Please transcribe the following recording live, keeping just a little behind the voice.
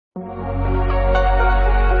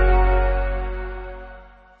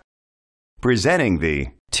Presenting the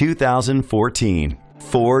 2014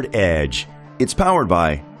 Ford Edge. It's powered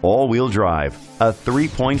by all-wheel drive, a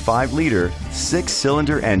 3.5-liter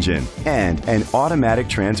 6-cylinder engine, and an automatic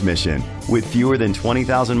transmission. With fewer than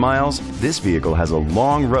 20,000 miles, this vehicle has a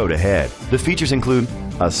long road ahead. The features include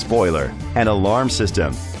a spoiler, an alarm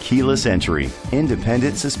system, keyless entry,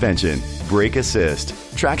 independent suspension, brake assist,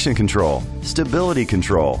 traction control, stability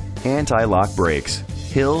control, anti-lock brakes,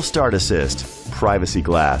 hill start assist, privacy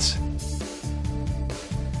glass.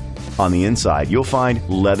 On the inside, you'll find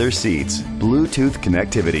leather seats, Bluetooth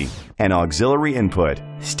connectivity, an auxiliary input,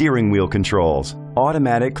 steering wheel controls,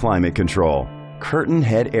 automatic climate control, curtain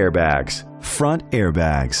head airbags, front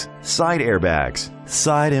airbags,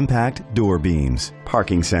 side impact door beams,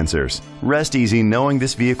 parking sensors. Rest easy knowing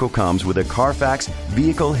this vehicle comes with a Carfax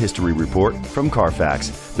Vehicle History Report from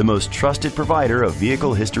Carfax, the most trusted provider of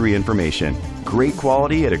vehicle history information. Great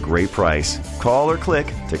quality at a great price. Call or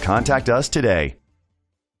click to contact us today.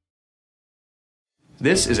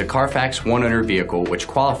 This is a Carfax one-owner vehicle which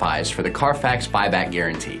qualifies for the Carfax buyback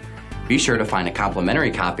guarantee. Be sure to find a complimentary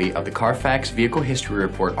copy of the Carfax Vehicle History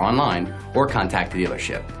Report online or contact the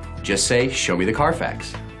dealership. Just say, "Show me the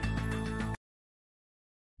Carfax."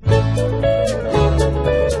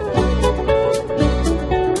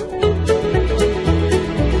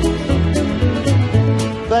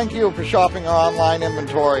 Thank you for shopping our online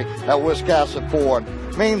inventory at Wiscasset Ford,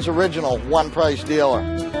 Maine's original one-price dealer.